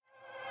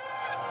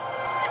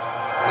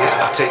Yes,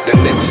 I take the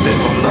next step,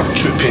 I'm not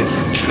tripping.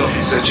 Not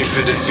searching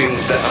for the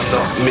things that I'm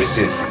not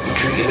missing.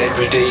 Treating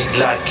every day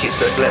like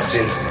it's a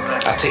blessing.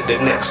 I take the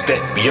next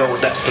step, yo,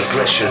 that's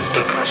progression.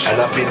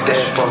 And I've been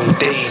there from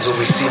days when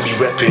we see me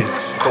repping.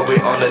 Cause we're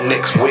on the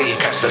next wave,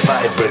 catch the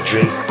vibe,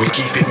 brethren. We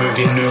keep it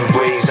moving new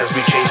ways as we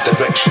change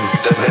direction.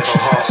 The never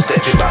half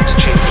stepping, about to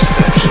change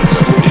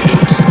perceptions.